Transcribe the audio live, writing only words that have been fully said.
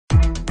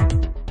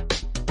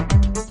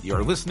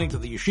You're listening to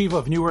the Yeshiva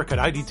of Newark at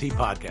IDT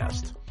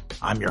podcast.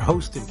 I'm your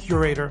host and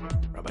curator,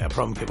 Rabbi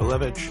Abram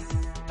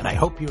Kibalevich, and I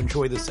hope you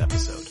enjoy this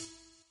episode.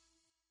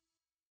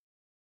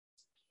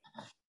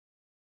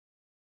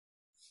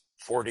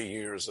 40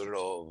 years in a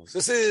row.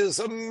 This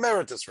is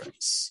Emeritus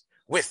Rex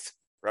with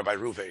Rabbi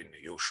Reuven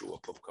Yoshua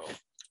Pupko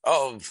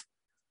of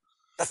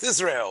Beth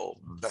Israel,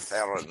 Beth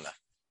Aaron,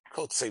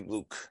 Kotzei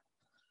Luke,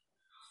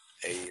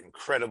 an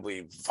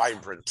incredibly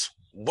vibrant,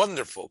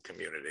 wonderful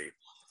community,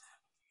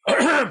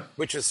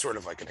 which is sort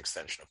of like an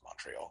extension of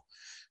Montreal.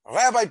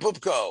 Rabbi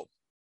Pupko,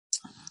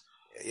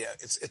 yeah,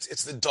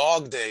 it's the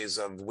dog days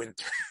of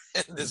winter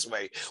in this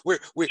way. We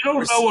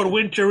don't know what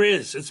winter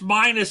is. It's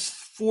minus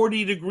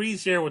 40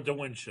 degrees here with the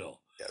wind chill.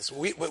 Yes,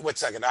 wait a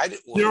second.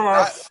 There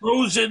are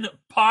frozen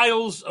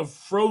piles of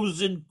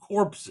frozen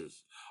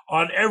corpses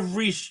on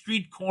every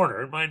street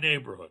corner in my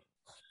neighborhood.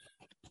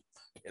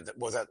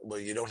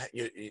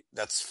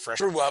 That's fresh.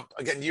 Grew up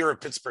again. You're a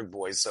Pittsburgh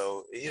boy,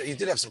 so you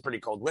did have some pretty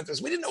cold winters.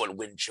 We didn't know what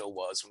wind chill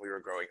was when we were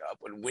growing up.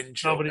 When wind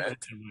chill, nobody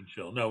mentioned wind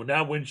chill. No,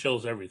 now wind chill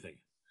is everything.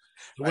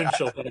 The wind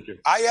chill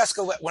factor. I ask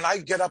when I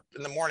get up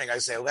in the morning. I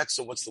say,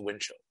 Alexa, what's the wind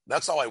chill?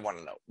 That's all I want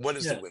to know. What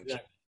is the wind chill?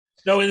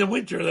 No, in the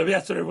winter,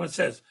 that's what everyone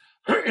says.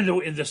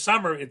 In the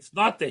summer, it's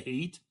not the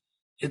heat;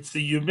 it's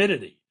the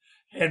humidity.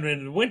 And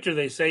in the winter,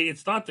 they say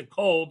it's not the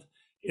cold;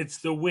 it's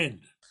the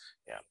wind.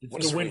 Yeah,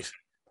 it's the wind.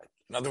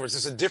 In other words,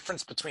 there's a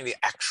difference between the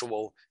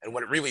actual and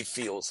what it really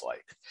feels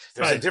like.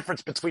 There's a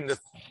difference between the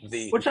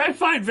which I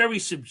find very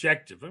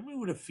subjective. I mean,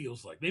 what it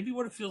feels like. Maybe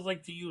what it feels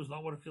like to you is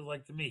not what it feels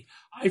like to me.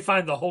 I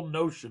find the whole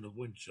notion of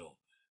wind chill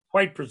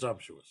quite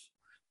presumptuous.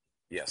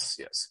 Yes.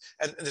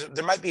 And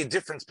there might be a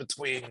difference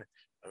between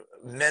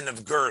men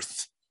of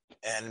girth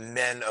and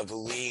men of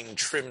lean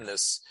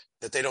trimness,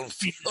 that they don't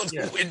feel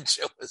the wind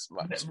chill as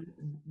much.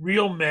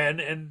 Real men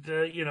and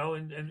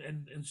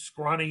and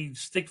scrawny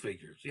stick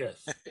figures.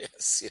 Yes.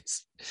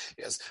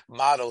 yes.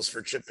 Models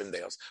for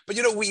Chippendales. But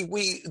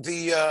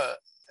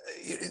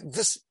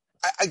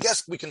I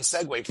guess we can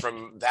segue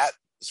from that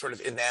sort of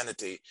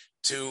inanity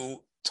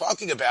to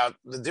talking about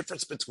the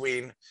difference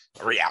between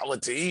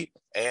reality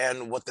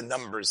and what the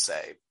numbers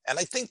say. And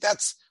I think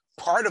that's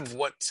part of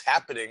what's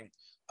happening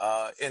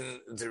in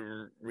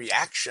the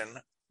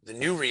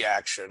new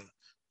reaction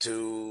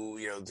to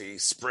the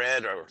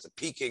spread or the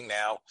peaking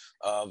now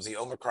of the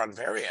Omicron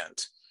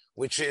variant,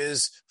 which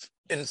is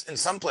in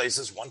some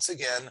places, once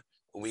again,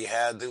 we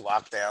had the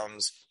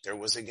lockdowns. There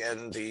was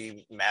again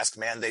the mask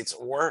mandates,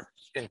 or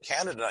in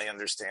Canada, I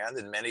understand,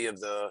 in many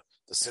of the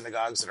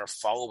synagogues that are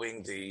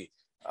following the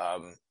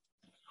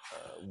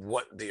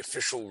what the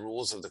official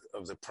rules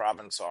of the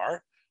province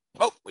are.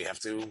 Oh, we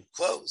have to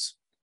close.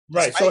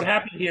 Right. So what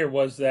happened here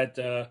was that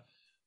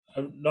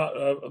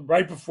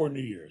right before New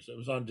Year's, it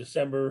was on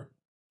December.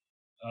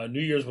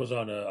 New Year's was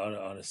on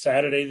a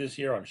Saturday this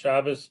year, on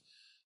Shabbos.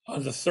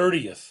 On the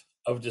 30th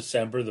of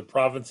December, the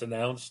province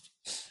announced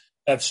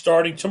that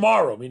starting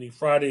tomorrow, meaning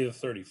Friday the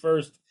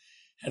 31st,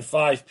 at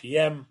 5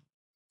 p.m.,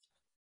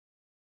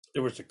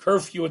 there was a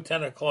curfew at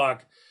 10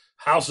 o'clock.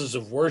 Houses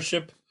of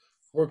worship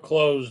were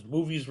closed.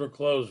 Movies were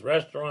closed.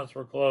 Restaurants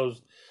were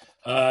closed.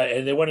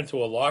 And they went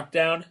into a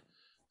lockdown.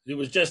 It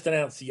was just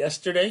announced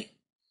yesterday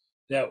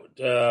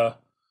that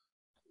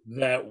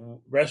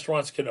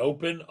restaurants can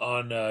open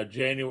on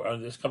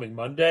this coming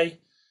Monday,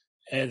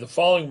 and the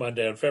following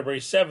Monday, on February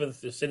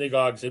 7th, the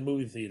synagogues and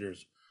movie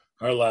theaters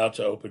are allowed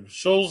to open.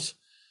 Shuls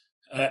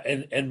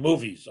and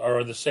movies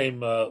are on the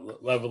same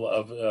level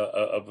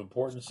of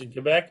importance in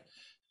Quebec,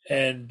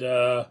 and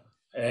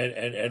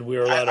we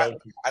are allowed to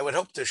open. I would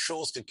hope the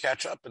shuls could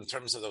catch up in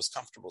terms of those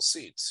comfortable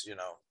seats.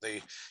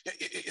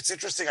 It's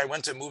interesting. I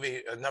went to a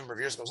movie a number of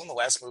years ago. It was one of the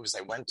last movies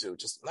I went to,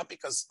 just not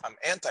because I'm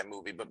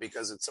anti-movie, but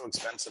because it's so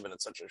expensive and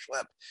it's such a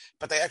schlep.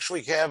 But they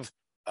actually have,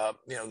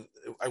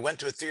 I went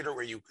to a theater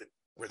where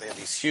they have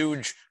these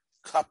huge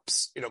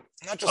cups,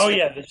 not just. Oh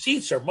yeah, the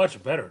seats are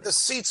much better. The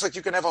seats, like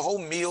you can have a whole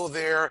meal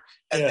there,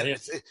 and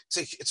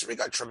it's really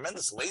got a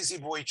tremendous lazy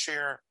boy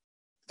chair.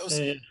 Those.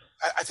 Yeah.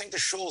 I think the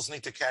shuls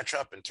need to catch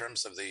up in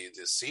terms of the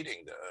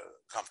seating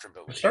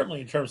comfortability. Certainly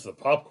in terms of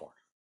the popcorn.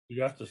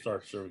 You have to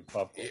start serving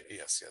popcorn.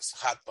 Yes.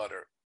 Hot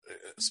butter,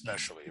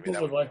 especially.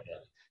 People would like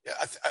that. Yeah,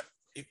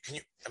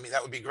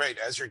 that would be great.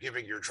 As you're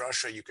giving your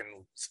drasha, you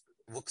can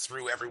look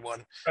through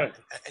everyone, right,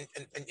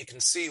 and you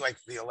can see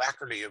like the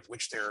alacrity of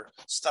which they're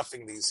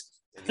stuffing these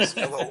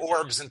yellow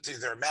orbs into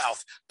their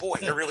mouth. Boy,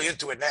 they're really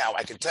into it now.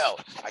 I can tell.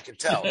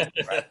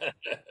 Right?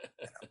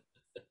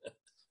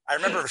 I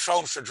remember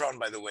Shalom Shadron,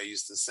 by the way,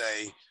 used to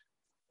say,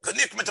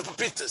 "Genik mit the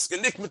papitas,"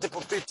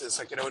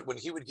 like when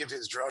he would give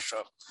his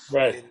drasha,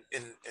 right,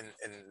 in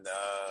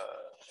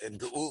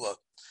Geula,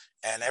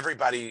 and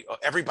everybody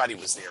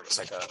was there. It was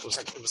like a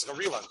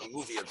real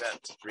movie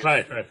event, really.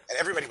 Right. And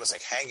everybody was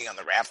like hanging on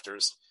the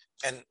rafters.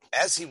 And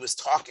as he was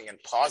talking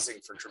and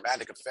pausing for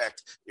dramatic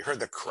effect, you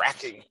heard the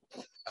cracking.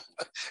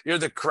 You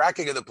heard the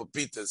cracking of the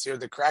papitas. You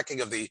heard the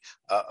cracking of the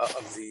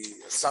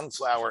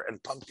sunflower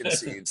and pumpkin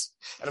seeds.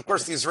 And of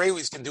course, the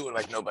Israelis can do it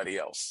like nobody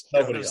else.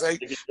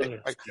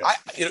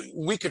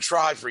 We could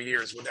try for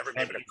years. We'll never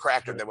be able to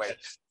crack it that way.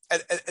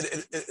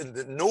 and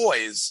the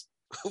noise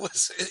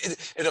was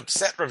it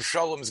upset Rav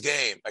Sholom's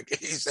game. Like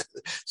he said,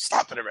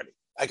 "Stop it already!"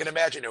 I can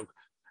imagine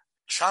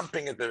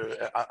chomping at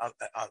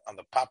on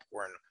the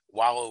popcorn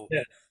while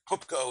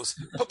Poop goes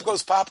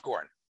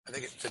popcorn. I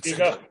think it fits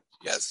in.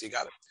 Yes, you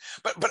got it.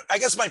 But I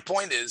guess my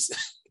point is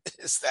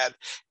that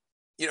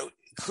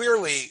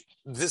clearly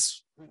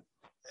this.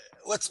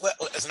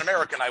 As an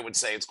American, I would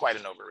say it's quite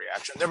an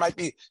overreaction. There might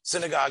be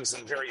synagogues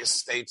in various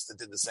states that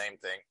did the same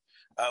thing.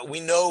 We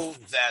know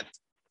that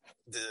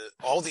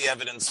all the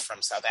evidence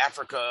from South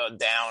Africa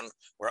down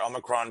where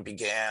Omicron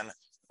began,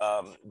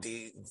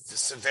 the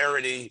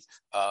severity,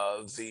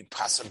 the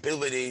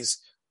possibilities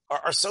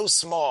are so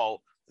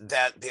small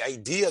that the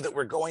idea that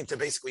we're going to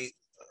basically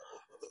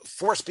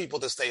force people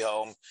to stay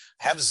home,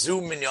 have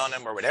Zoom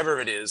minyanim or whatever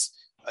it is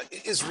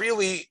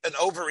really an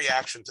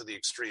overreaction to the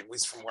extreme, at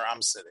least from where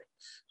I'm sitting.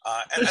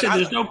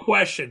 There's no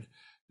question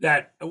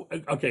that,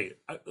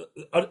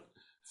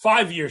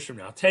 5 years from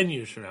now, 10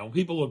 years from now, when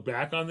people look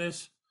back on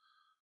this,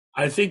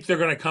 I think they're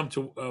going to come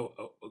to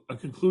a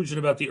conclusion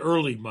about the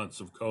early months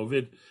of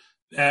COVID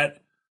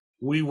that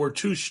we were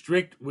too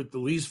strict with the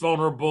least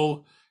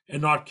vulnerable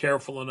and not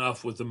careful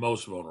enough with the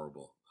most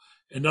vulnerable.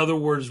 In other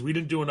words, we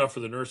didn't do enough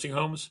for the nursing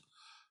homes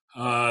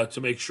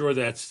to make sure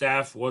that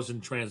staff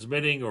wasn't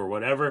transmitting or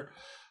whatever,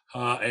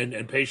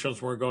 and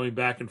patients weren't going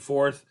back and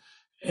forth.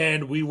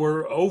 And we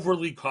were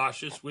overly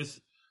cautious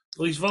with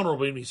the least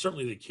vulnerable. I mean,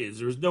 certainly the kids.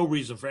 There was no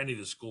reason for any of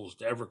the schools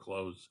to ever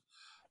close.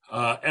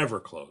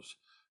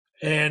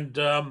 And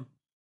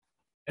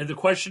the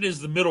question is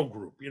the middle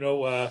group,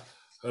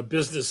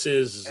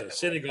 businesses,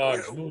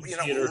 synagogues, movie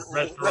theaters,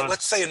 restaurants.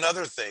 Let's say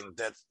another thing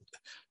that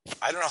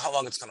I don't know how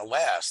long it's going to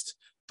last,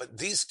 but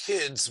these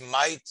kids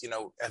might,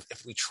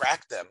 if we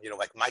track them,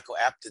 like Michael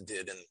Apted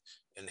did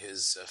in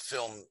his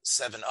film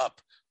 7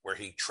 Up, where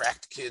he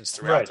tracked kids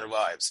throughout their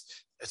lives.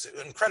 It's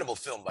an incredible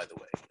film, by the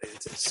way.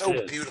 It's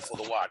so beautiful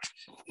to watch.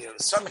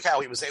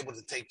 Somehow he was able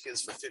to take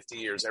kids for 50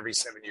 years, every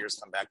 7 years,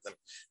 come back to them.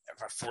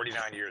 For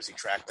 49 years, he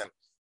tracked them.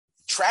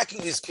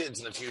 Tracking these kids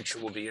in the future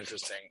will be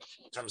interesting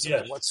in terms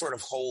of what sort of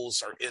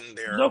holes are in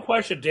there. No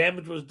question.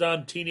 Damage was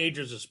done.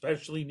 Teenagers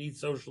especially need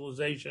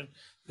socialization.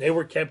 They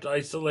were kept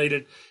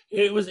isolated.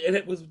 It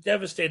was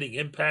devastating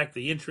impact.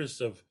 The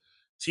interests of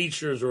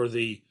teachers or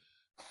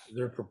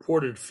their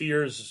purported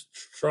fears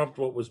trumped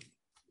what was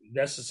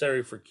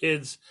necessary for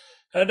kids.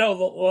 I know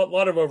a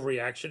lot of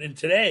overreaction. And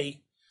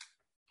today,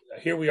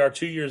 here we are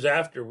 2 years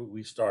after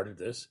we started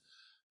this,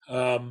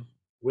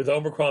 with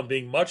Omicron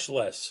being much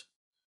less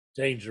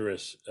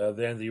dangerous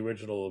than the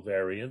original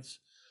variants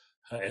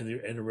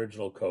and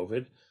original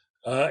COVID,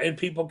 and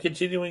people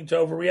continuing to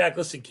overreact.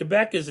 Listen,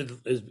 Quebec is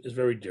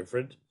very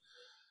different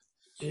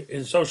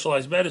in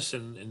socialized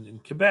medicine in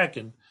Quebec,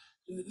 and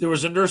there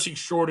was a nursing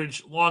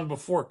shortage long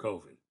before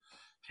COVID.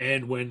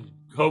 And when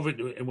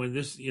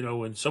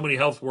when so many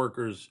health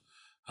workers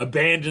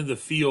abandoned the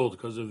field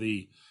because of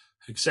the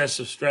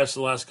excessive stress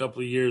the last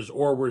couple of years,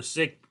 or were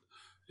sick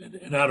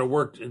and out of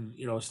work and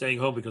staying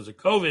home because of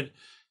COVID,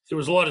 there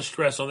was a lot of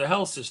stress on the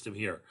health system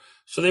here.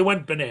 So they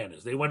went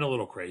bananas. They went a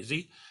little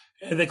crazy,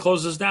 and they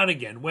closed us down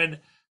again. When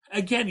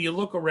again you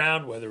look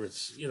around, whether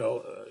it's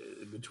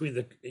between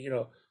the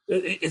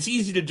it's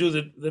easy to do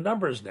the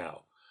numbers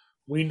now.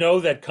 We know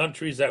that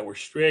countries that were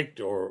strict,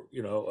 or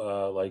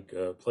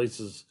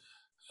places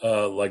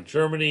like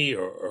Germany,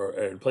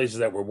 or places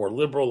that were more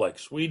liberal, like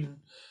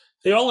Sweden,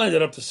 they all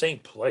ended up the same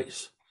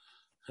place.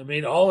 I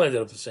mean, all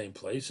ended up the same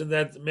place, and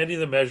that many of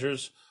the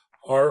measures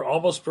are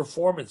almost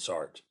performance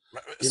art.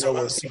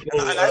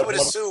 I would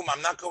assume,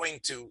 I'm not going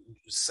to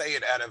say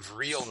it out of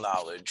real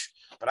knowledge,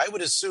 but I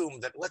would assume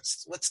that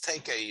let's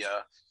take a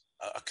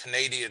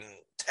Canadian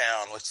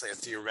town, let's say a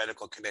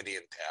theoretical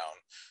Canadian town,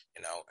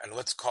 and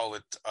let's call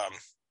it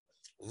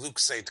Luc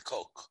Saint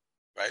Cote,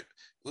 right?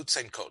 Luc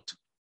Saint Cote.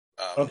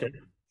 Okay.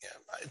 Yeah,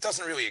 it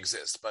doesn't really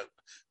exist, but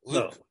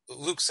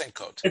Luc Saint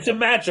Cote. It's a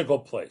magical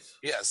place.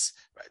 Yes,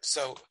 right.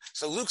 So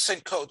Luc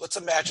Saint Cote. Let's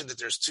imagine that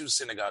there's 2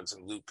 synagogues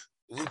in Luc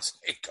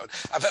Saint Cote.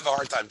 I've had a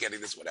hard time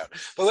getting this one out,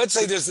 but let's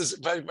say there's this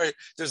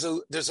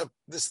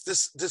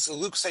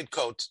Luc Saint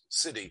Cote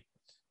city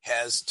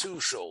has 2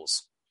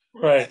 shuls,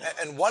 right?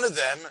 And one of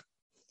them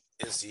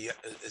is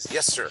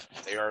yes, sir.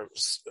 They are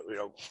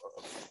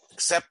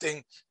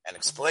accepting and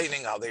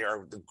explaining how they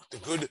are the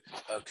good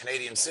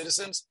Canadian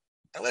citizens.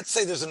 And let's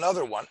say there's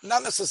another one,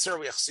 not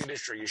necessarily a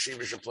Chassidish or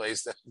yeshivish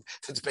place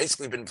that's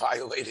basically been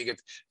violating it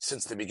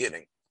since the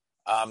beginning.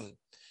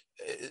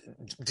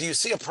 Do you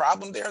see a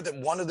problem there that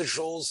one of the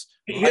shuls?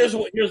 Here's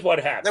what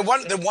happens.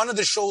 That one of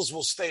the shuls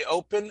will stay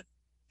open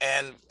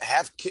and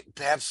have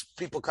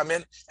people come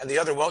in, and the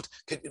other won't.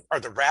 Are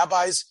the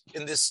rabbis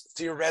in this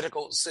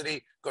theoretical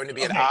city going to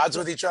be at odds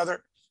with each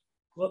other?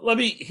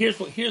 Here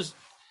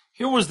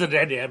was the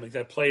dynamic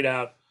that played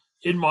out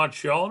in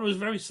Montreal, and it was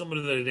very similar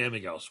to the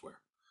dynamic elsewhere.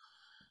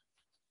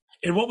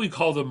 In what we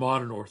call the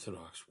modern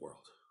Orthodox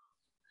world,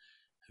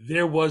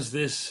 there was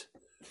this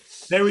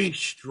very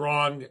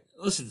strong,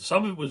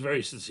 some of it was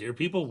very sincere.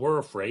 People were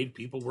afraid.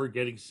 People were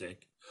getting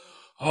sick.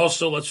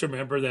 Also, let's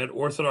remember that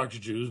Orthodox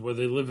Jews,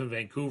 whether they live in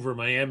Vancouver,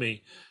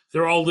 Miami,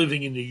 they're all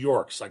living in New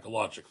York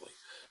psychologically,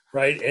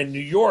 right? And New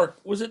York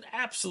was an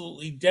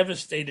absolutely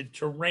devastated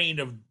terrain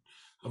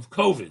of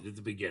COVID at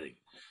the beginning.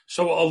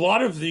 So a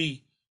lot of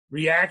the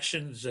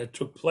reactions that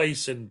took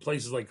place in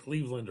places like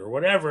Cleveland or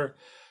whatever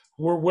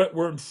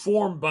were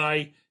informed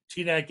by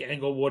Teaneck,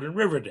 Englewood, and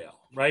Riverdale,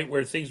 right,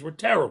 where things were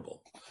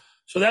terrible.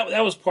 So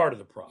that was part of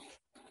the problem.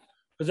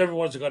 Because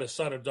everyone's got a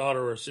son, a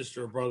daughter, or a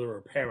sister, a brother, or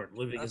a parent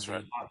living in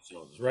the hot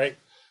zones, right?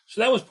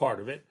 So that was part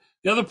of it.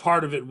 The other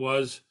part of it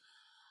was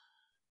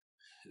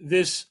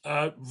this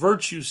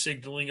virtue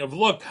signaling of,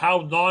 look,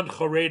 how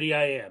non-Haredi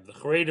I am. The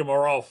Haredim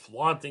are all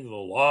flaunting the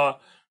law,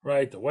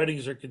 right? The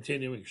weddings are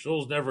continuing.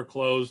 Shul's never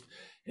closed.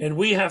 And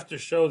we have to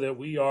show that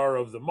we are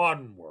of the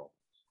modern world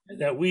and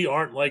that we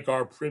aren't like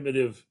our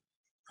primitive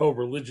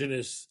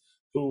co-religionists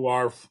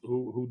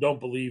who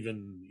don't believe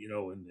in,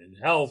 in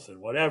health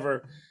and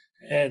whatever.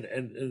 And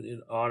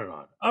on and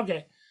on.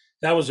 Okay,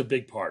 that was a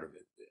big part of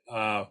it.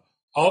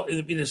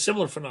 A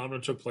similar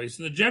phenomenon took place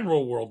in the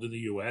general world in the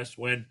U.S.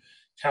 when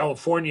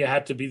California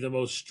had to be the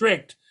most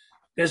strict.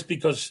 That's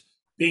because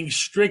being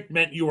strict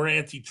meant you were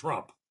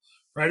anti-Trump,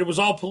 right? It was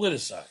all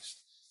politicized,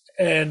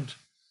 and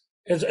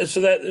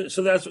so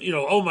that's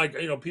oh my,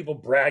 people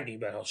bragging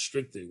about how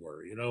strict they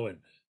were,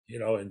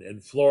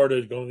 and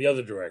Florida going the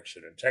other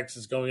direction, and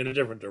Texas going in a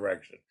different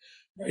direction,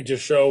 right? To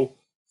show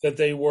that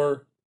they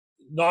were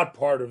not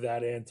part of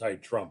that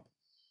anti-Trump.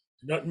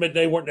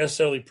 They weren't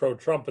necessarily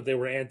pro-Trump, but they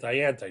were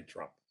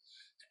anti-Trump,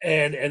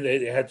 and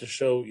they had to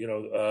show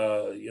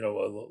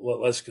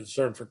less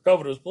concern for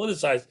COVID. It was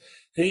politicized.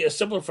 A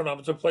similar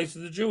phenomenon took place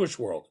in the Jewish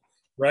world,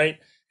 right?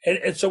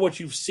 And so what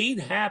you've seen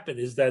happen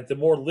is that the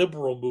more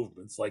liberal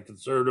movements, like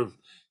conservative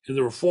and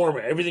the reform,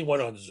 everything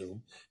went on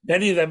Zoom.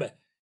 Many of them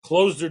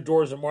closed their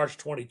doors in March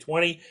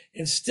 2020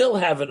 and still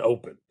haven't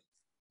opened.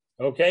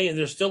 Okay, and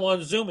they're still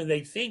on Zoom, and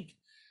they think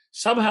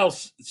somehow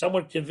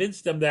someone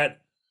convinced them that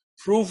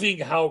proving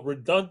how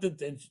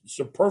redundant and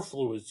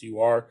superfluous you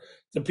are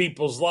to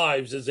people's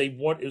lives is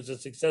a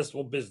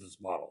successful business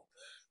model,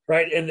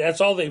 right? And that's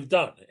all they've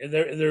done, and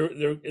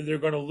they're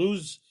going to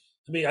lose.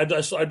 I mean,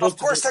 of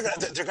course they're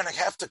going to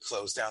have to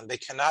close down. They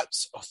cannot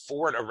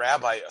afford a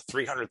rabbi, a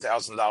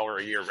 $300,000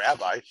 a year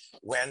rabbi,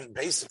 when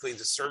basically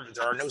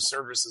there are no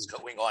services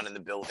going on in the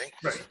building.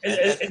 Right.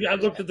 And I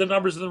looked at the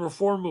numbers of the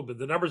reform movement.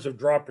 The numbers have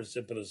dropped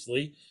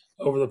precipitously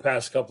over the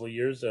past couple of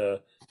years.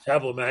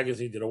 Tablet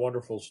magazine did a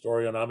wonderful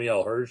story on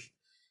Amiel Hirsch,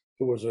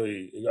 who was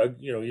a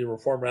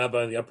reform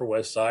rabbi on the Upper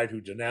West Side who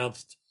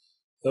denounced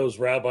those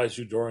rabbis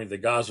who during the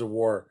Gaza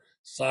war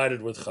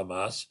sided with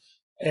Hamas,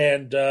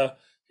 and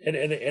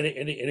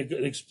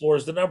it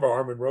explores the number.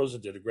 Armin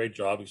Rosen did a great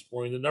job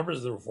exploring the numbers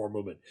of the reform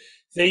movement.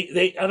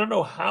 I don't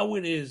know how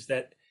it is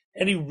that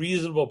any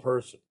reasonable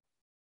person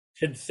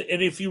can,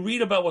 and if you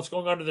read about what's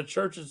going on in the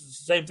churches, it's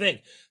the same thing.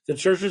 The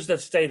churches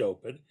that stayed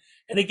open,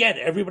 and again,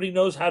 everybody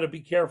knows how to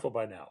be careful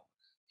by now.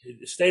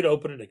 Stayed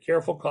open in a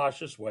careful,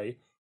 cautious way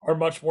are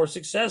much more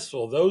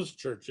successful. Those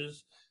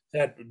churches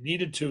that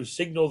needed to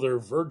signal their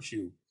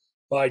virtue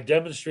by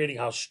demonstrating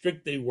how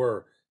strict they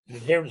were in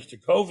adherence to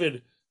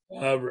COVID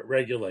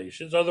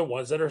regulations are the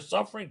ones that are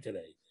suffering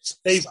today.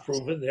 They've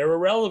proven their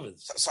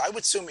irrelevance. So I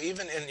would assume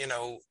even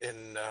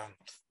in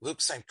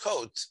Luke St.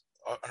 Cote,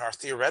 in our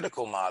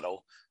theoretical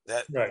model,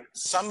 that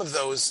some of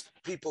those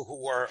people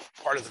who are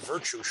part of the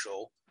virtue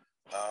shul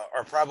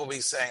are probably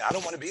saying, I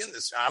don't want to be in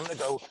this. I'm going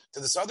to go to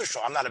this other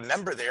shul. I'm not a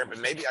member there, but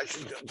maybe I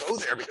should go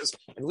there because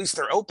at least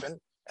they're open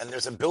and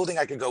there's a building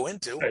I could go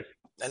into. Right.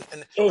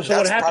 And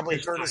that's probably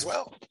occurred as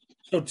well.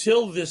 So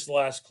till this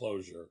last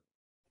closure,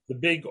 the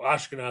big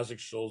Ashkenazic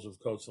shuls of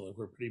Kotzelin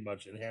were pretty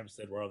much in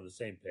Hampstead were on the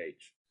same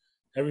page.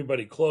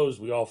 Everybody closed.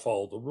 We all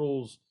followed the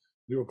rules.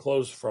 We were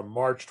closed from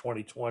March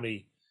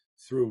 2020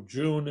 through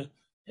June.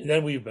 And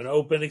then we've been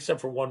open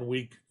except for 1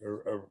 week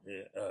or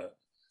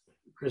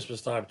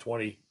Christmas time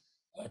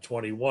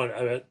 2021.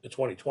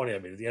 2020,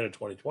 at the end of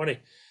 2020.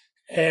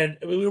 And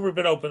we've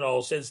been open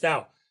all since.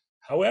 Now,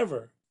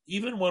 however,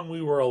 even when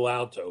we were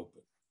allowed to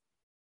open,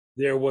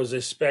 there was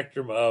a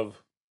spectrum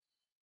of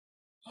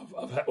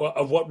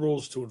what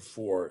rules to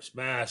enforce: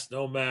 masks,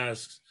 no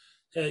masks,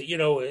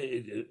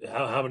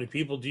 how many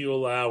people do you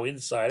allow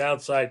inside,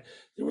 outside?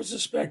 There was a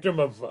spectrum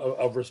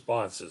of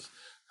responses,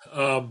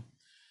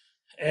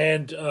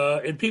 and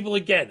people,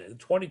 again, in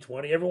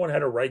 2020, everyone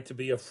had a right to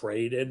be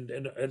afraid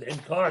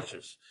and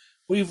cautious.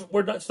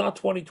 It's not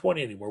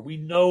 2020 anymore. We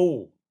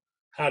know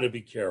how to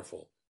be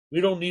careful.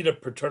 We don't need a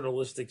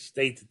paternalistic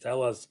state to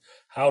tell us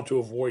how to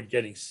avoid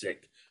getting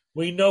sick.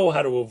 We know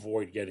how to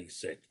avoid getting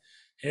sick,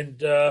 and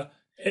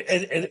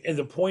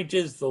the point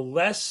is, the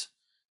less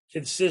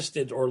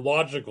consistent or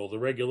logical the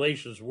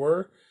regulations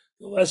were,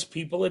 the less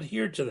people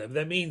adhered to them.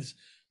 That means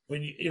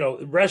when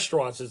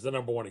restaurants is the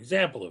number one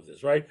example of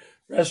this, right?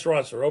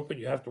 Restaurants are open.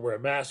 You have to wear a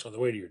mask on the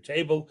way to your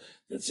table.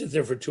 Then sit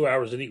there for 2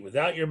 hours and eat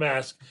without your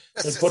mask.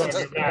 Then put on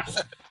your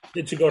mask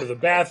to go to the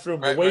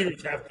bathroom. The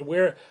waiters have to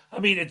wear. I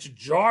mean, it's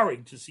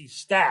jarring to see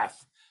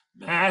staff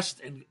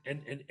masked and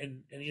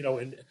you know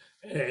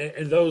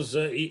and those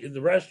in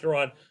the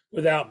restaurant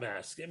without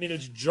masks. I mean,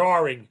 it's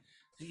jarring.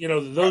 You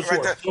know, those who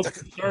Right, are so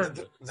concerned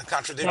the about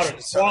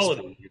contradiction, so to speak.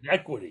 equality and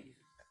equity.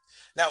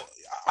 Now,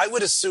 I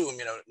would assume,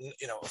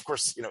 of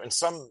course, in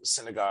some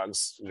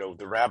synagogues,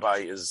 the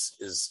rabbi is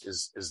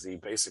the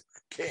basic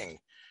king,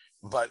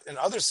 but in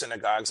other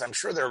synagogues, I'm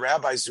sure there are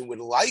rabbis who would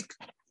like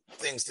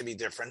things to be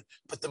different,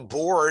 but the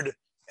board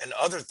and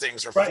other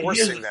things are Right.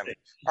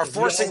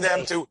 forcing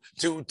them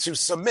to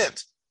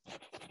submit.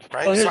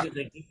 Right. Well, here's So,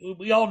 the thing: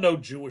 we all know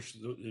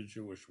the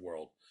Jewish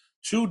world.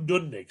 Two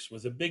nudniks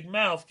with a big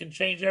mouth can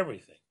change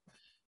everything.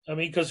 I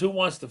mean, because who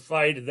wants to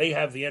fight? They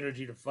have the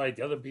energy to fight.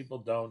 The other people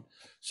don't.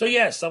 So,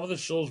 yes, some of the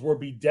shuls were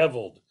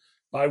bedeviled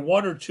by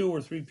one or two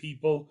or three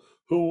people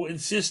who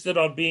insisted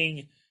on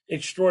being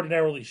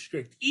extraordinarily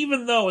strict,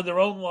 even though in their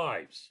own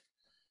lives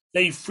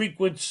they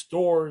frequent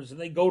stores and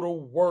they go to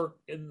work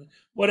and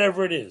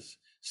whatever it is.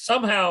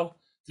 Somehow,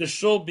 the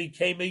shul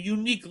became a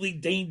uniquely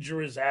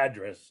dangerous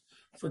address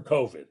for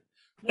COVID,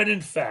 when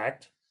in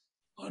fact,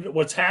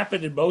 what's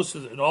happened in all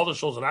the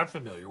shuls that I'm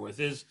familiar with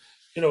is,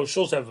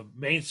 shuls have a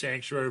main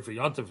sanctuary for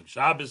Yom Tov and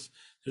Shabbos.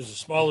 There's a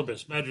smaller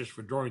base medrash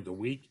for during the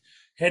week.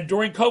 And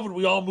during COVID,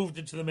 we all moved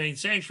into the main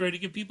sanctuary to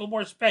give people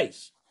more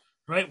space,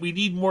 right? We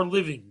need more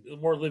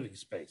living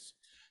space.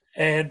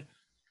 And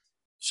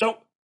so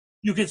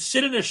you can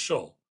sit in a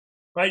shul,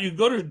 right? You can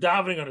go to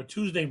davening on a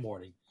Tuesday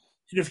morning.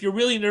 And if you're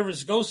really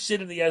nervous, go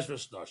sit in the Ezra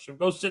Snushim,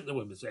 go sit in the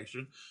women's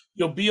section.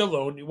 You'll be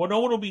alone. No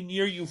one will be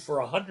near you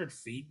for 100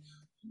 feet.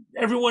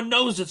 Everyone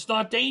knows it's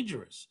not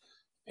dangerous.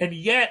 And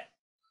yet,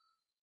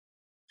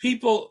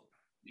 people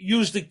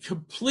used a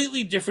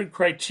completely different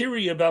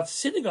criteria about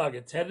synagogue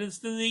attendance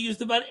than they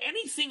used about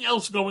anything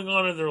else going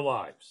on in their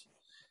lives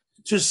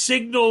to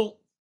signal,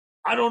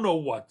 I don't know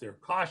what, their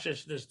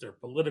cautiousness, their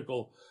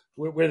political,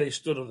 where they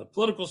stood on the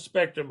political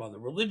spectrum, on the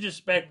religious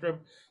spectrum,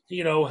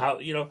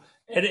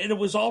 and it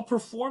was all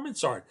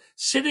performance art.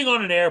 Sitting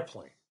on an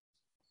airplane,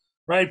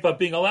 right, but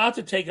being allowed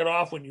to take it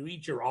off when you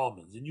eat your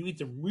almonds, and you eat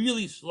them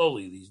really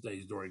slowly these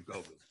days during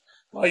COVID,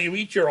 while you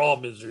eat your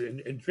almonds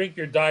and drink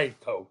your Diet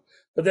Coke,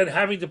 but then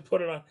having to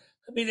put it on.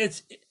 I mean,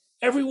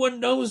 everyone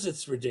knows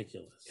it's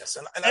ridiculous. Yes,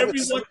 and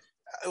everyone,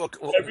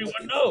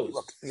 everyone knows.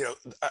 Look,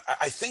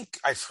 I think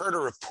I've heard a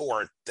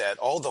report that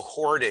all the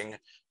hoarding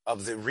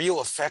of the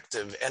real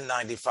effective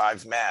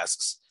N95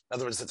 masks, in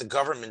other words, that the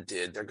government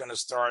did, they're going to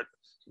start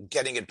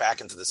getting it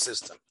back into the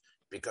system,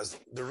 because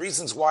the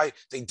reasons why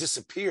they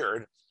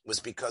disappeared was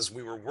because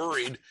we were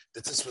worried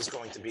that this was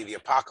going to be the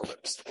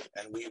apocalypse,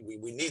 and we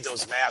need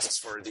those masks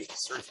for the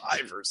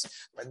survivors.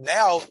 But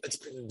now it's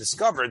been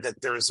discovered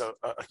that there is a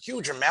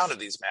huge amount of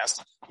these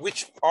masks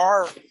which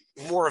are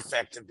more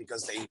effective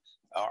because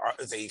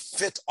they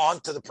fit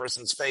onto the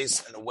person's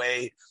face in a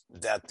way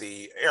that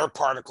the air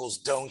particles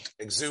don't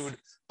exude.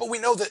 But we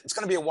know that it's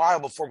going to be a while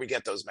before we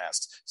get those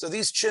masks. So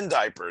these chin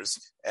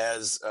diapers,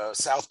 as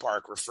South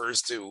Park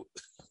refers to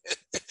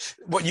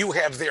what you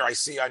have there, I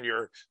see on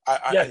your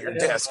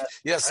desk.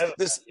 Yes,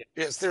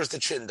 there's the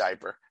chin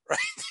diaper, right?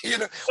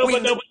 But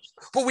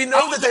we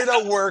know that they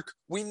don't work.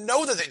 We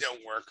know that they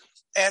don't work,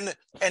 and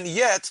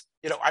yet,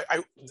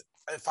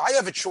 if I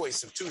have a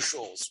choice of two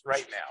shuls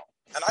right now,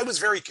 and I was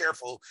very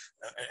careful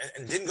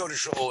and didn't go to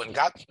shul and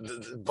got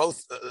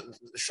both the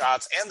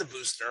shots and the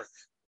booster,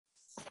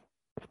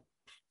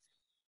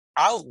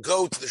 I'll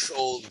go to the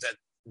shul that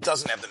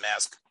doesn't have the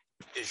mask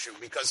issue,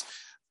 because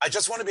I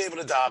just want to be able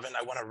to daven.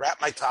 I want to wrap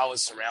my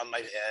talis around my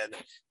head,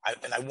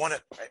 and I want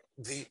to.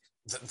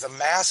 The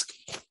mask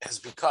has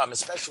become,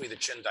 especially the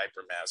chin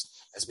diaper mask,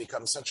 has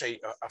become such a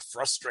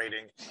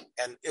frustrating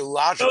and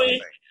illogical thing.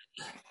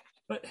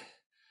 But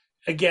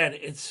again,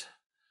 it's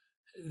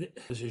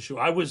this issue.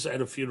 I was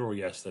at a funeral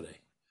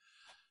yesterday,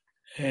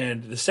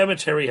 and the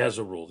cemetery has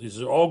a rule.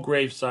 These are all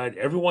graveside.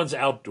 Everyone's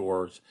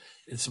outdoors.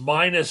 It's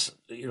minus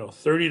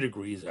 30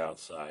 degrees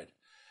outside.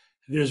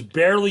 There's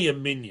barely a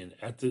minyan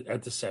at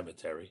the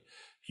cemetery.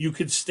 You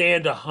could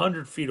stand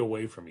 100 feet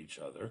away from each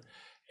other.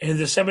 And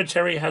the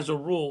cemetery has a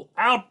rule,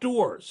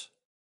 outdoors,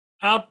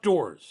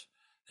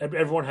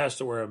 everyone has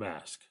to wear a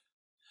mask.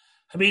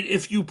 I mean,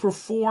 if you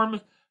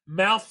perform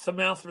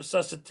mouth-to-mouth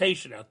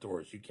resuscitation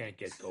outdoors, you can't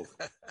get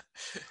COVID,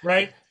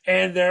 right?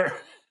 And they're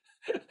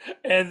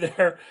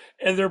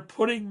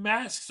putting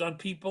masks on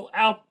people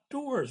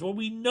outdoors. Well,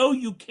 we know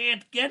you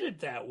can't get it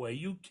that way.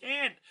 You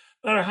can't.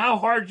 No matter how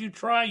hard you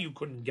try, you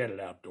couldn't get it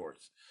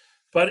outdoors.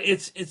 But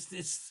it's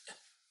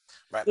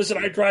right. Listen,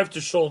 I drive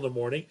to shul in the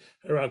morning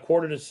around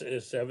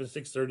 6:45,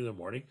 6:30 in the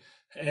morning,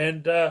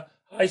 and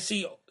I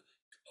see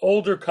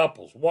older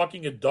couples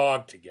walking a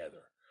dog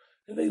together,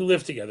 and they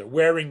live together,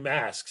 wearing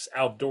masks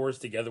outdoors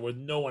together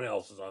when no one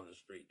else is on the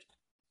street.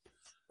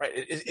 Right.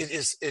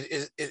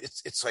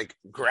 It's like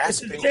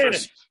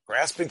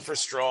grasping for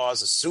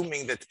straws,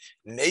 assuming that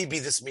maybe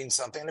this means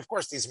something. And of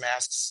course, these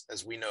masks,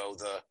 as we know,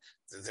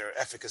 their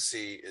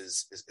efficacy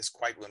is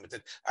quite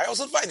limited. I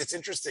also find it's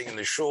interesting in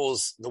the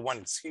shuls, the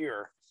ones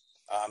here,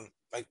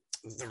 like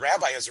the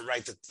rabbi has a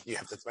right that you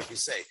have to, like you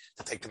say,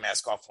 to take the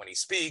mask off when he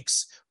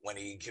speaks, when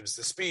he gives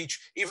the speech,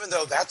 even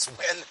though that's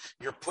when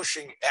you're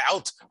pushing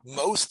out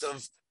most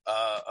of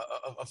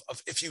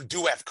if you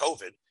do have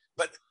COVID.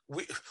 But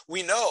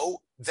we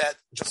know that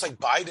just like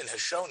Biden has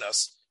shown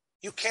us,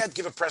 you can't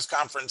give a press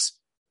conference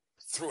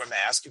through a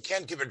mask. You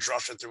can't give a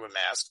drasha through a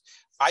mask.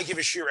 I give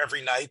a shir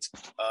every night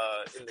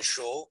in the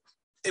shul.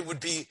 It would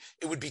be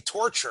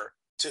torture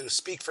to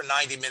speak for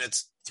 90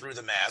 minutes through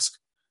the mask.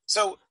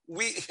 So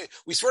we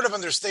sort of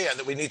understand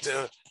that we need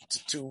to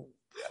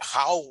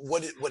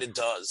what it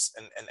does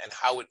and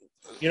how it.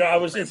 I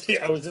was in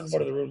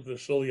one of the rooms of the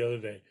shul the other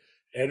day,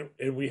 and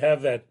we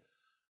have that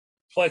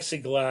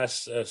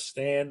plexiglass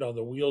stand on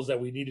the wheels that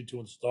we needed to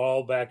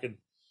install back in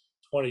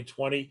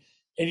 2020.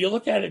 And you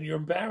look at it and you're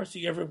embarrassed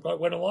you ever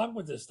went along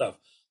with this stuff.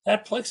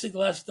 That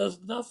plexiglass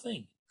does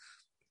nothing.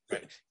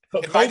 Right.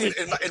 It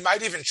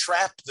might even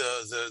trap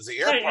the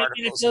air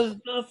particles. It does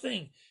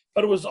nothing.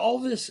 But it was all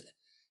this.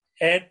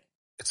 And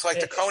it's like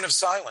the cone of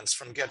silence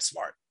from Get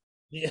Smart.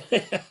 Yeah.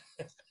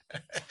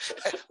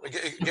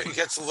 It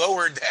gets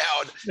lowered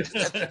down.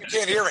 You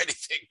can't hear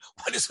anything.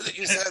 What is it that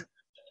you said?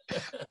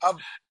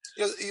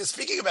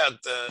 Speaking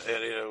about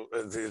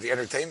the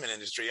entertainment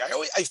industry,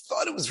 I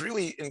thought it was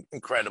really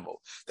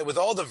incredible that with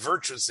all the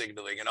virtue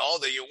signaling and all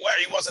where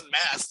he wasn't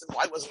masked and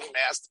why wasn't he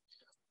masked.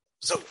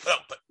 So,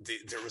 but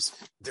there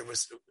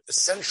was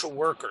essential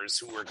workers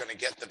who were going to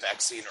get the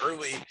vaccine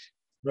early.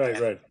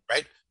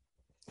 Right.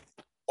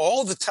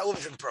 All the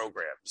television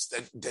programs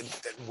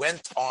that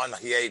went on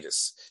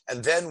hiatus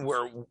and then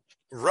were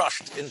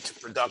rushed into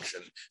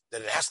production,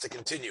 that it has to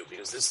continue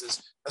because this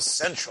is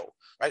essential,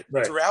 right?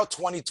 Throughout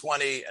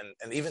 2020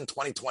 and even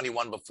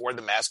 2021, before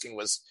the masking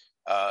was,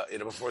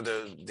 before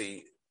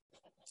the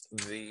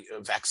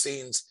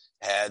vaccines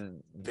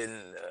had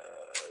been,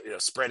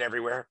 spread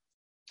everywhere.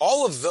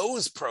 All of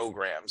those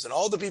programs and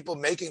all the people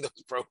making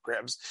those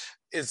programs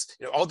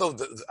although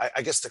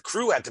I guess the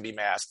crew had to be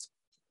masked,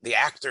 the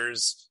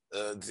actors,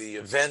 the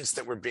events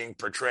that were being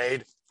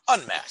portrayed,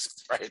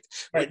 unmasked,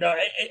 right? No,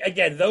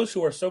 again, those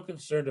who are so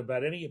concerned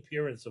about any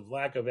appearance of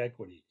lack of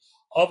equity,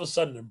 all of a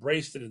sudden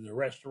embraced it in the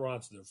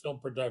restaurants and their film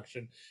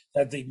production,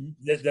 that the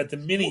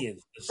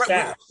minions, the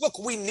staff.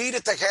 We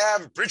needed to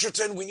have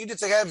Bridgerton. We needed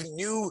to have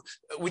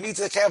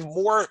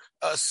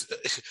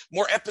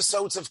more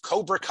episodes of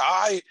Cobra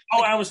Kai.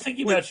 Oh, I was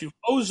thinking about you.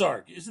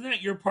 Ozark. Isn't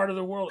that your part of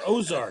the world?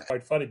 Ozark.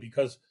 Quite funny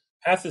because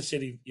half the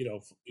city,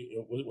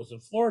 was in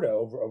Florida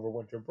over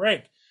winter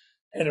break.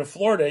 And in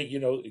Florida,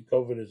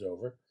 COVID is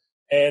over.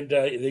 And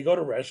they go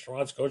to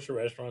restaurants, kosher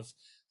restaurants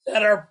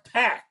that are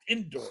packed,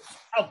 indoors,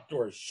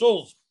 outdoors,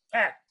 shuls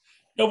packed.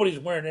 Nobody's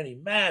wearing any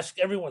mask.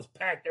 Everyone's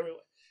packed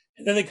everywhere.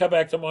 And then they come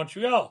back to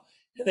Montreal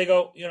and they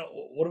go,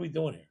 what are we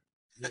doing here?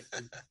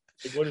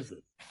 What is this?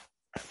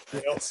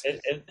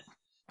 And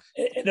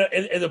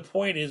the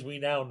point is, we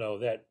now know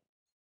that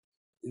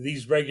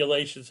these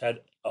regulations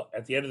had,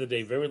 at the end of the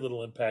day, very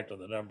little impact on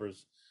the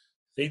numbers.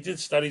 They did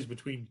studies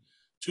between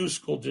 2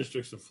 school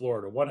districts in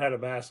Florida. One had a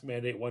mask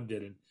mandate, one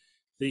didn't.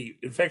 The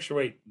infection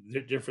rate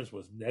difference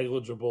was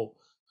negligible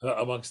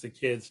amongst the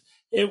kids.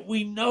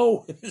 We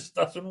know this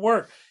doesn't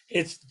work.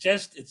 It's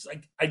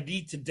like I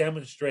need to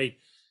demonstrate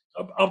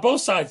on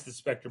both sides of the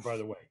spectrum, by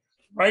the way.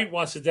 Right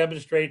wants to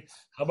demonstrate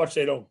how much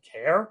they don't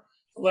care.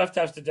 The left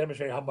has to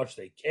demonstrate how much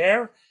they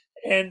care.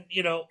 And,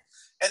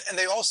 And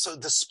they also,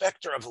 the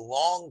specter of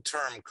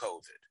long-term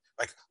COVID,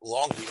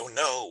 we don't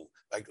know.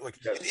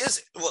 Yes. It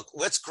is. Look,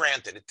 let's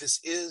grant it. This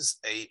is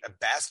a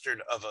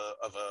bastard of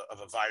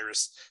a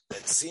virus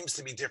that seems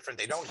to be different.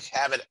 They don't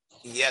have it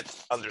yet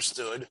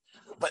understood.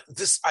 But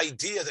this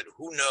idea that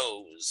who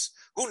knows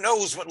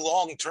what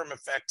long-term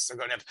effects are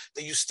going to have,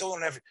 that you still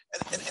don't have,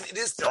 and it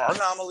is, there are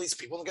anomalies.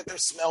 People don't get their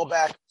smell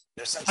back,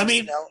 their sense of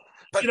smell.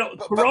 But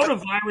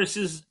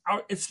coronavirus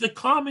it's the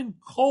common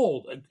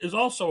cold is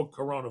also a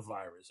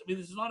coronavirus. I mean,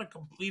 this is not a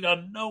complete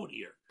unknown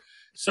here.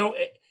 So,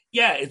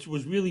 it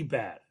was really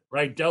bad,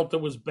 right? Delta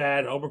was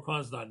bad.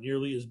 Omicron's not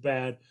nearly as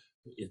bad.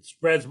 It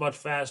spreads much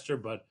faster,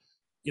 but,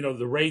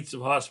 the rates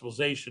of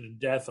hospitalization and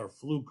death are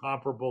flu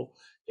comparable.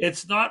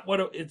 It's not.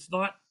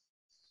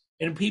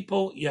 And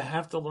people, you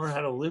have to learn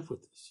how to live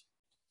with this.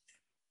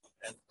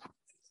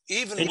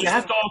 And you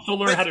have to also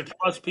learn how to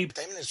trust people.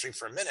 The industry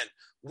for a minute,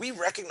 we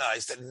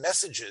recognize that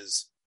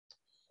messages,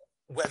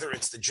 whether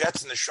it's the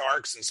Jets and the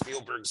Sharks and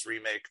Spielberg's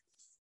remake,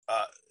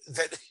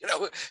 that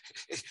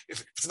if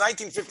it's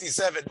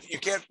 1957, you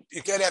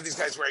can't have these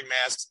guys wearing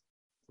masks,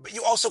 but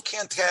you also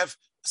can't have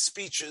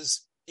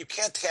speeches. You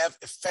can't have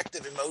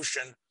effective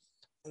emotion.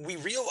 We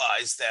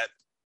realize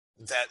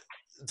that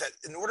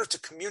in order to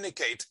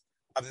communicate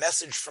a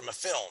message from a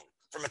film,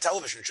 from a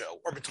television show,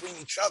 or between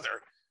each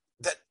other,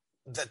 that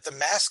the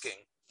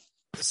masking,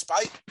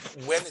 despite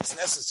when it's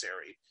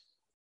necessary,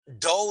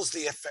 dulls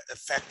the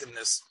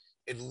effectiveness.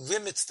 It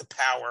limits the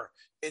power.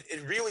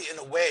 It really, in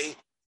a way,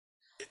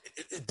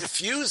 it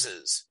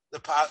diffuses the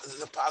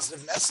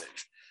positive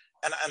message.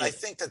 And I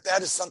think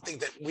that is something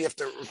that we have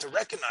to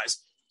recognize,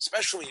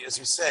 especially, as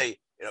you say,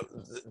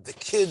 the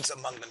kids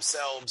among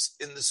themselves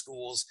in the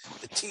schools,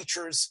 the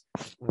teachers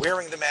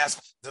wearing the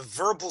mask, the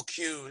verbal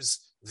cues,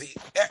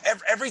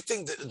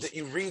 everything that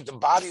you read, the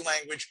body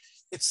language,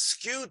 it's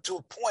skewed to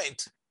a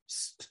point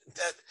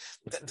that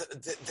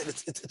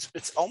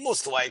it's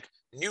almost like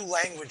new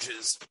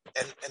languages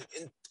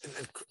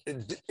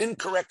and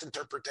incorrect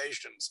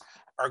interpretations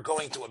are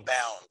going to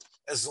abound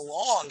as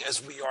long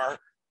as we are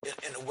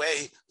in a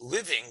way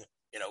living,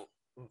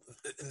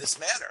 in this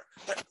manner.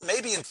 But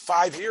maybe in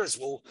 5 years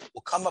we'll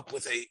come up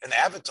with an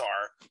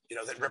avatar,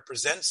 that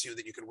represents you,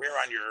 that you could wear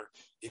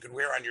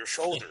on your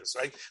shoulders,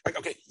 right? Like,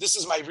 okay, this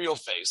is my real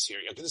face here.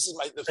 Okay, this is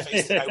the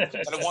face that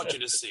I want you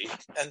to see,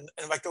 and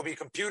like there'll be a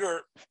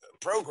computer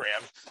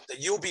program that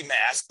you'll be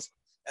masked,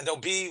 and there'll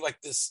be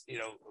like this,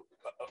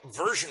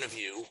 version of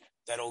you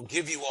that'll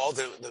give you all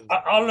the.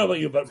 I don't know about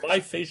you, but my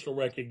facial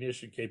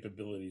recognition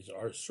capabilities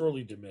are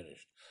sorely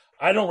diminished.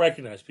 I don't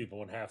recognize people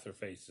when half their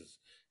faces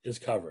is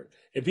covered.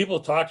 If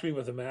people talk to me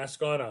with a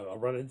mask on, I'll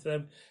run into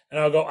them and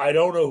I'll go, I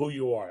don't know who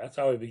you are. That's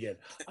how I begin.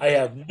 I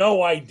have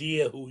no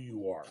idea who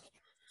you are.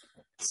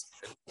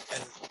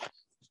 And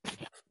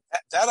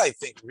that I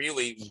think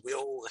really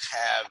will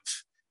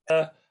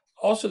have.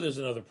 Also, there's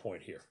another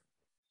point here.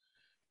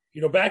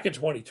 Back in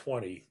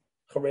 2020,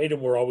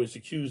 Haredim were always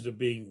accused of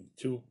being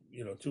too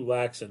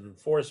lax in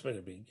enforcement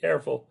and being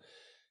careful.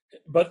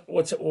 But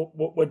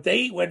what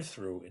they went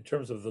through in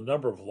terms of the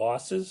number of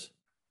losses,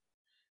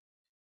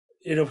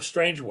 in a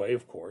strange way,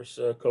 of course,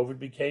 COVID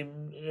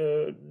became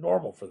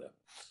normal for them,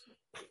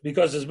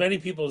 because as many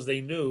people as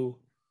they knew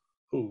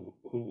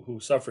who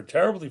suffered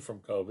terribly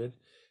from COVID,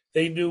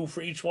 they knew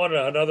for each one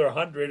another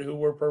 100 who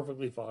were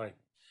perfectly fine,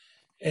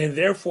 and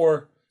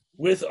therefore,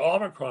 with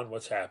Omicron,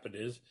 what's happened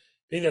is,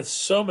 being that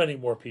so many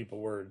more people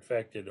were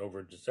infected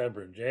over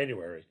December and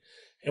January,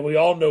 and we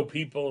all know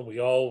people,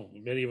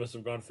 and many of us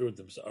have gone through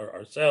it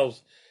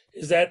ourselves,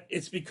 is that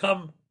it's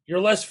become, you're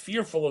less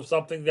fearful of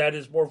something that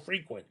is more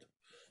frequent.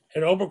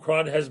 And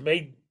Omicron has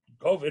made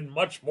COVID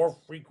much more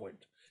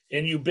frequent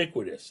and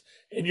ubiquitous,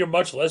 and you're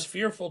much less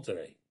fearful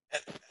today.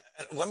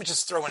 And let me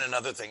just throw in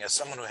another thing. As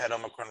someone who had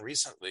Omicron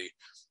recently,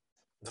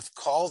 the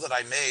call that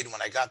I made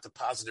when I got the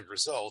positive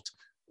result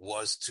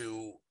was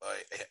to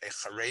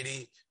a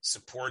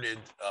Haredi-supported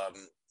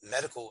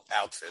medical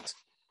outfit.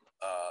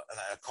 And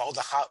I called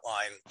the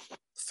hotline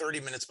 30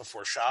 minutes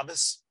before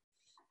Shabbos.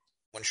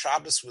 When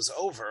Shabbos was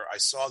over, I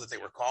saw that they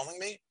were calling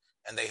me,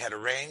 and they had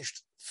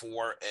arranged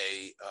for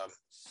a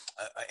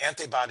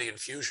antibody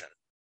infusion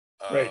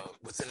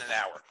within an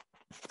hour.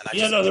 And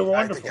they were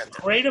wonderful.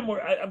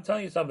 I'm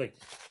telling you something.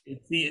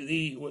 It's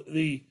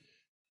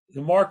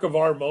the mark of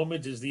our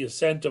moment is the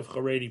ascent of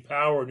Haredi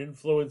power and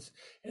influence,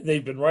 and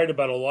they've been right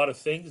about a lot of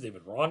things. They've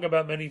been wrong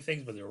about many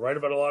things, but they're right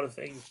about a lot of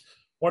things.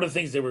 One of the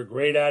things they were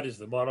great at is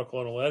the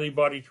monoclonal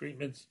antibody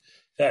treatments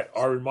that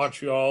are in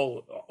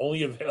Montreal,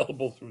 only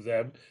available through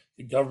them.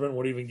 The government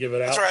won't even give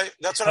it out. That's right.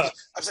 That's what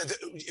I'm saying.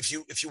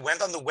 If you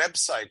went on the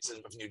websites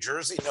of New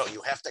Jersey, no,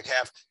 you have to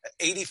have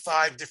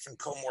 85 different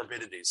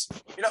comorbidities.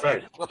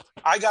 Right. Look,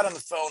 I got on the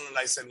phone and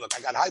I said, look,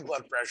 I got high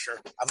blood pressure.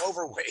 I'm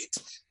overweight.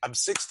 I'm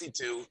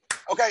 62.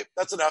 Okay,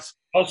 that's enough.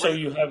 Also,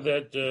 you have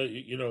that.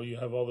 You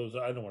have all those.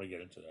 I don't want to get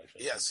into that.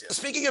 Yes.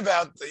 Speaking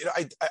about,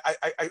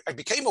 I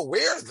became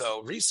aware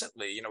though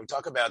recently. We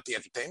talk about the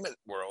entertainment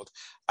world.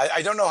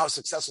 I don't know how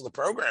successful the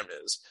program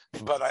is,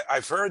 but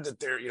I've heard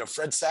that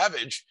Fred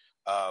Savage,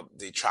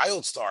 the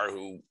child star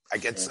who I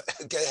guess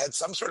had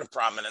some sort of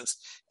prominence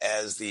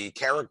as the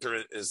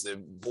character, as the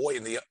boy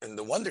in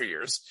the Wonder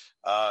Years,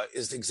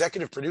 is the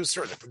executive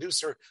producer, the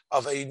producer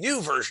of a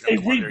new version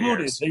of the Wonder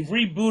Years. They've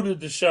rebooted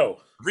the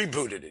show.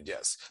 Rebooted it,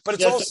 yes, but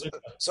it's also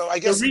so. I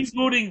guess they're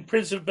rebooting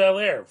Prince of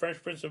Bel-Air,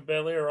 Fresh Prince of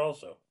Bel-Air,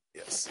 also.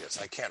 Yes,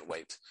 I can't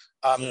wait.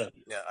 I'm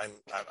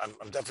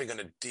definitely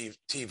going to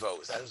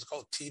TiVo. Is that what it's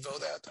called? TiVo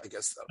that? I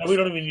guess. No, we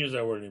don't even use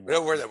that word anymore. We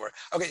don't use that word.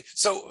 Okay,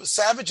 so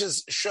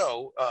Savage's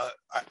show,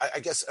 I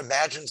guess,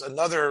 imagines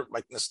another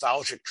like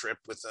nostalgic trip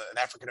with an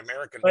African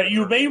American. But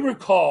you may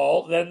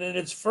recall that in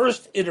its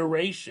first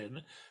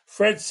iteration,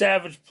 Fred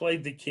Savage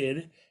played the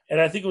kid,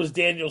 and I think it was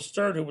Daniel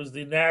Stern who was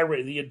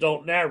the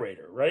adult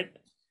narrator, right?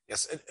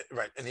 Yes,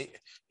 right, and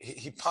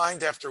he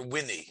pined after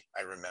Winnie.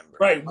 I remember.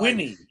 Right,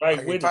 Winnie.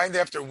 He pined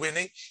after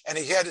Winnie, and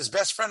he had his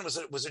best friend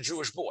was a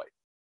Jewish boy.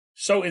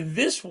 So in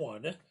this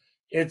one,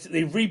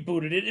 they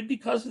rebooted it, and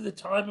because of the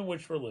time in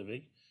which we're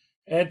living,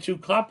 and to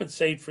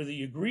compensate for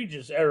the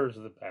egregious errors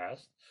of the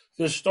past,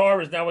 the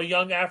star is now a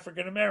young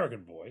African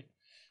American boy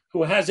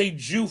who has a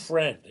Jew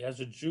friend.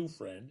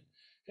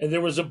 And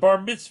there was a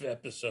bar mitzvah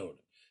episode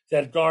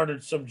that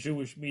garnered some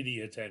Jewish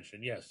media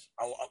attention. Yes,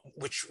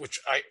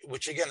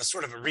 which again is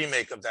sort of a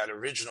remake of that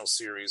original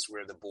series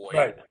where the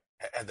boy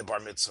had the bar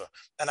mitzvah.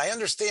 And I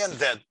understand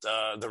that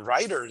the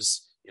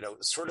writers,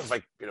 sort of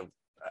like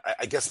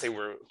I guess they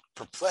were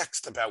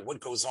perplexed about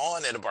what goes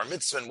on at a bar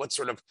mitzvah and what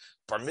sort of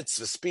bar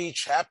mitzvah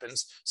speech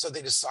happens. So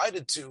they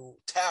decided to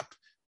tap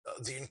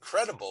the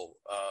incredible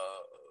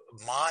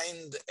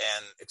mind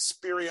and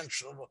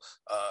experiential.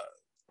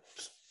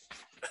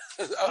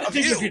 I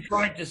think what you're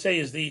trying to say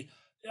is the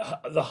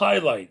the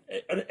highlight,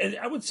 and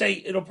I would say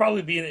it'll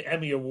probably be an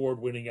Emmy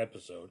Award-winning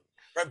episode.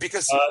 Right,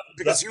 because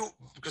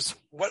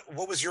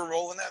what was your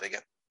role in that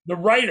again? The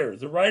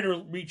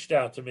writer reached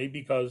out to me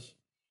because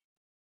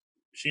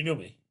she knew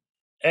me,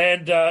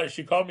 and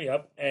she called me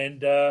up,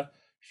 and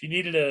she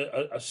needed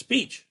a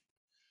speech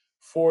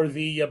for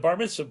the bar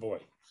mitzvah boy,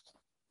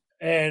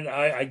 and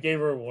I gave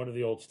her one of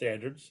the old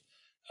standards,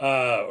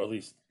 or at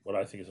least what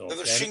I think is old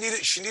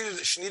standard.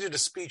 She needed a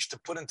speech to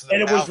put into the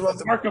and it mouth was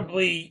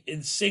remarkably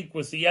in sync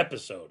with the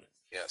episode.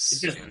 Yes,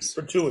 it's just yes.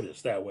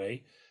 fortuitous that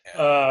way.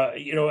 Yeah.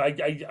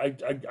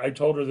 I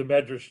told her the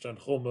Medrash on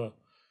Chuma,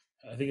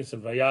 I think it's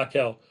in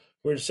Vayakel,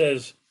 where it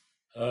says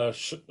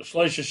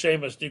Shleisha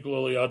Shemas Nikol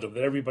Eliyadim,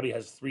 that everybody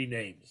has three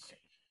names.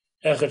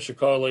 Echad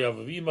Shekar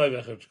Le'Avavimai,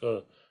 Echad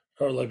Shekar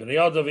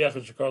Le'Benayadav,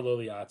 Echad Shekar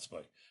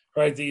Le'Atzmai.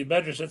 Right, the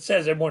Medrash that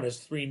says everyone has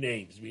three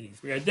names, meaning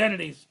three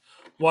identities.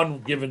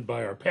 One given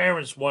by our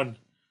parents, one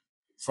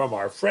from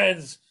our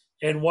friends,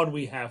 and one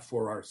we have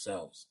for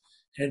ourselves.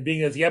 And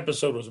being that the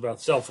episode was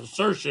about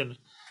self-assertion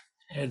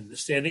and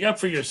standing up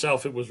for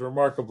yourself, it was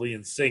remarkably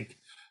in sync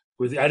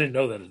with, I didn't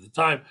know that at the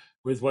time,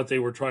 with what they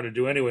were trying to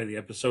do anyway in the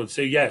episode.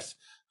 So yes,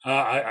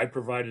 I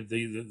provided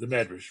the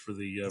medrash for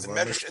the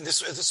medrash, and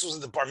this was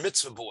the bar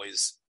mitzvah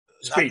boys,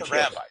 speech, not the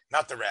rabbi,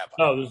 not the rabbi.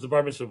 Oh, this is the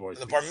bar mitzvah boys.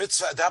 That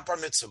bar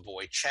mitzvah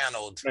boy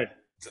channeled right.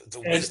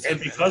 the wisdom,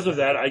 and because of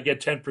that, I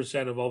get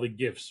 10% of all the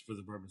gifts for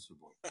the bar mitzvah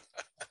boy.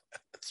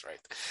 That's right.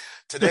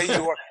 Today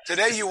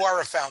you are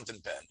a fountain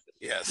pen.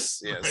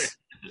 Yes.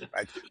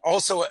 Right.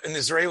 Also,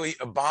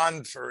 a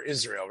bond for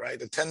Israel,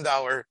 right? A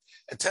 $10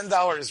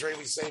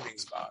 Israeli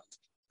savings bond.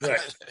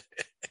 Right.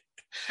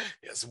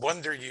 Yes,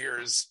 wonder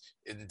years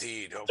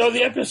indeed. So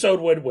the episode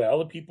went well.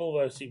 The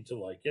people seemed to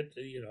like it,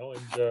 and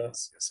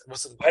yes, it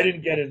wasn't. I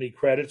didn't get any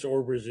credits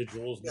or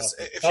residuals. Yes,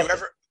 nothing. If you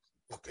ever,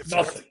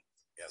 nothing.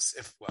 Yes,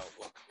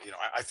 look,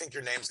 I think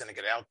your name's going to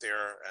get out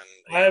there,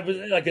 and I was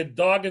like a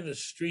dog in the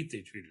street.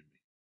 They treated me.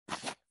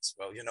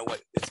 Well, you know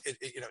what?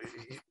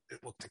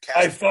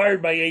 I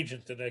fired my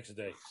agent the next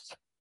day.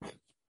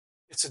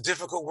 It's a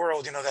difficult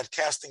world, that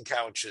casting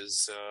couch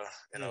is,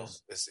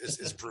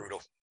 is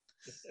brutal.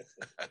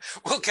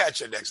 We'll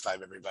catch you next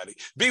time, everybody.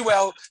 Be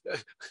well.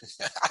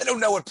 I don't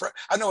know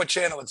what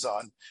channel it's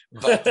on,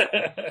 but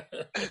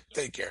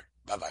take care.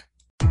 Bye-bye.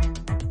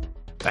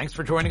 Thanks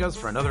for joining us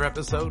for another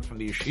episode from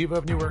the Yeshiva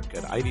of Newark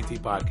at IDT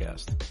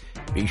Podcast.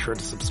 Be sure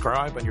to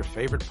subscribe on your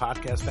favorite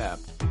podcast app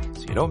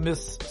so you don't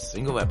miss a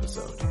single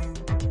episode.